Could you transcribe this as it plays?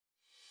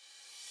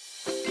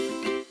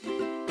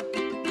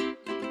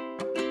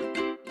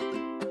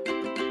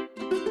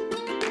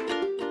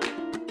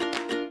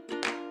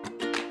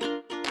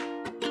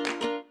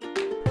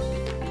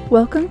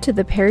Welcome to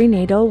the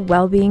Perinatal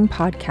Wellbeing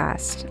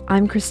Podcast.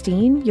 I'm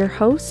Christine, your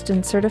host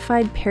and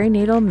certified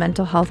perinatal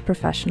mental health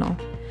professional.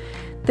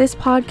 This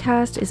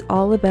podcast is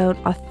all about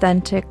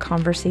authentic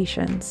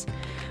conversations.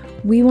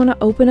 We want to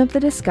open up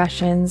the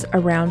discussions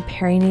around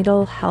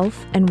perinatal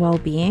health and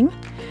well-being,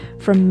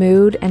 from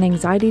mood and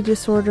anxiety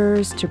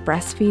disorders to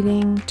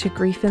breastfeeding to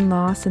grief and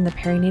loss in the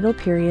perinatal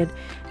period,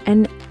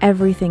 and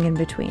everything in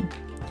between.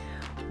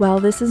 While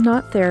this is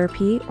not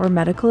therapy or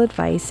medical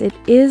advice, it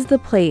is the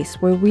place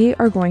where we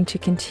are going to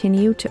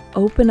continue to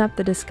open up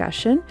the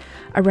discussion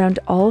around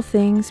all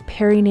things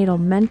perinatal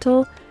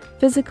mental,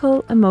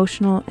 physical,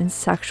 emotional, and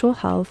sexual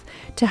health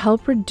to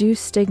help reduce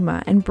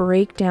stigma and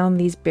break down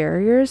these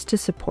barriers to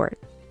support.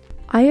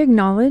 I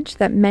acknowledge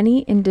that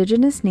many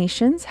Indigenous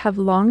nations have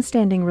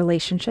long-standing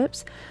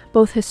relationships,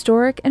 both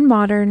historic and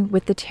modern,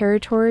 with the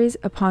territories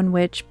upon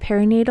which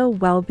Perinatal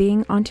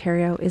Wellbeing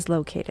Ontario is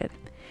located.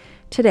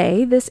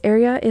 Today, this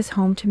area is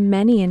home to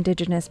many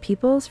Indigenous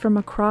peoples from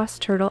across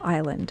Turtle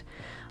Island.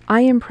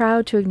 I am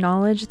proud to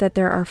acknowledge that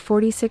there are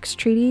 46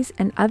 treaties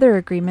and other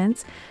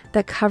agreements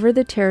that cover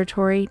the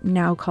territory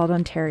now called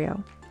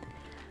Ontario.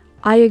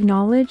 I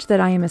acknowledge that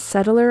I am a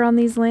settler on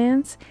these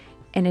lands,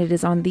 and it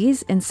is on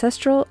these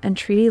ancestral and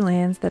treaty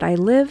lands that I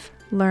live,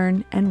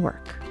 learn, and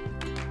work.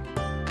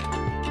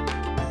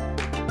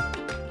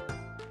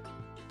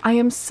 I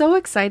am so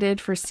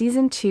excited for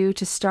Season 2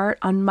 to start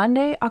on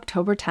Monday,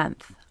 October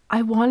 10th.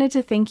 I wanted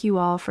to thank you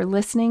all for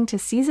listening to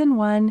Season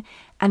 1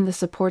 and the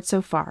support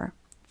so far.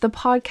 The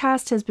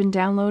podcast has been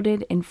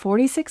downloaded in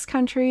 46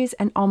 countries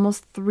and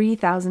almost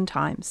 3,000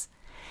 times.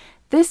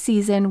 This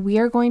season, we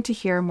are going to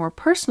hear more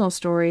personal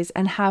stories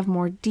and have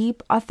more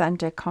deep,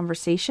 authentic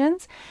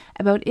conversations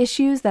about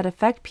issues that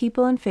affect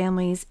people and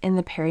families in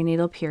the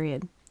perinatal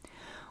period.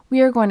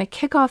 We are going to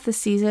kick off the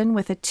season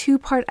with a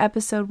 2-part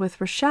episode with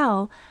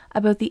Rochelle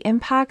about the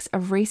impacts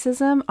of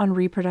racism on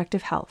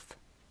reproductive health.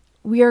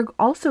 We are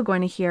also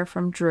going to hear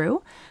from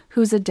Drew,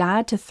 who's a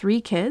dad to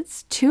 3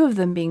 kids, 2 of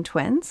them being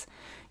twins.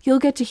 You'll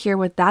get to hear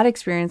what that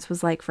experience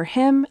was like for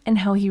him and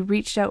how he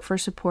reached out for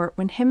support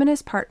when him and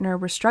his partner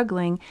were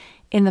struggling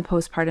in the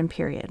postpartum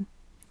period.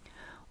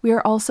 We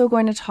are also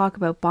going to talk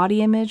about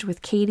body image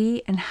with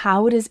Katie and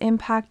how it is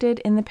impacted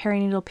in the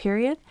perinatal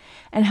period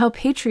and how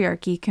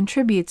patriarchy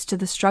contributes to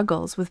the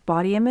struggles with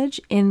body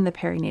image in the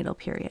perinatal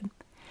period.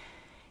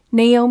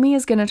 Naomi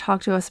is going to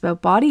talk to us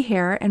about body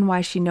hair and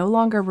why she no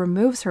longer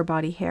removes her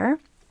body hair,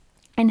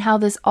 and how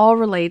this all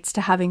relates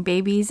to having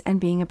babies and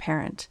being a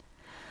parent.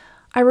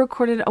 I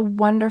recorded a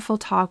wonderful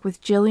talk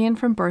with Jillian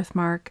from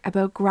Birthmark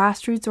about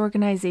grassroots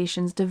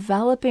organizations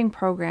developing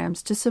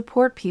programs to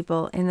support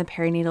people in the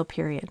perinatal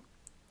period.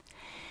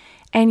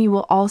 And you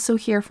will also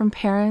hear from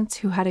parents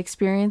who had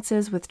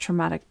experiences with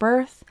traumatic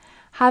birth,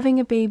 having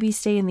a baby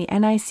stay in the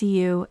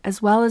NICU,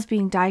 as well as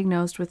being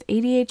diagnosed with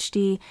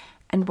ADHD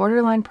and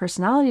borderline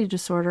personality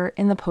disorder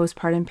in the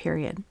postpartum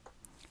period.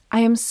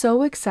 I am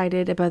so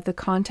excited about the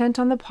content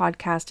on the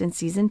podcast in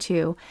Season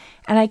 2,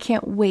 and I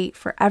can't wait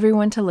for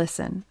everyone to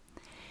listen.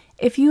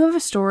 If you have a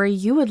story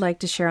you would like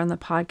to share on the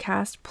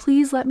podcast,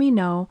 please let me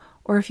know,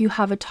 or if you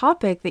have a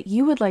topic that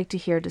you would like to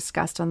hear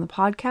discussed on the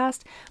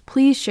podcast,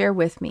 please share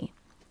with me.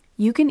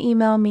 You can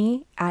email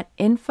me at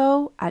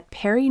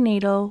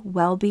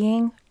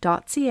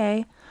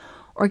info@perinatalwellbeing.ca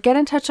or get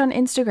in touch on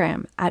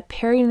Instagram at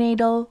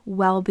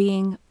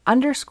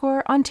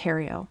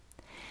perinatalwellbeing_Ontario.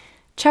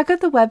 Check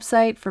out the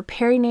website for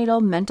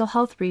perinatal mental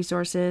health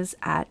resources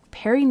at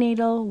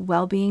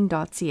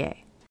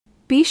perinatalwellbeing.ca.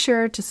 Be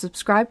sure to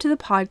subscribe to the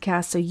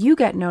podcast so you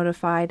get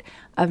notified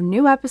of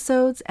new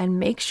episodes, and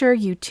make sure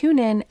you tune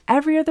in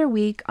every other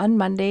week on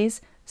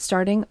Mondays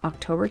starting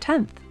October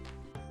 10th.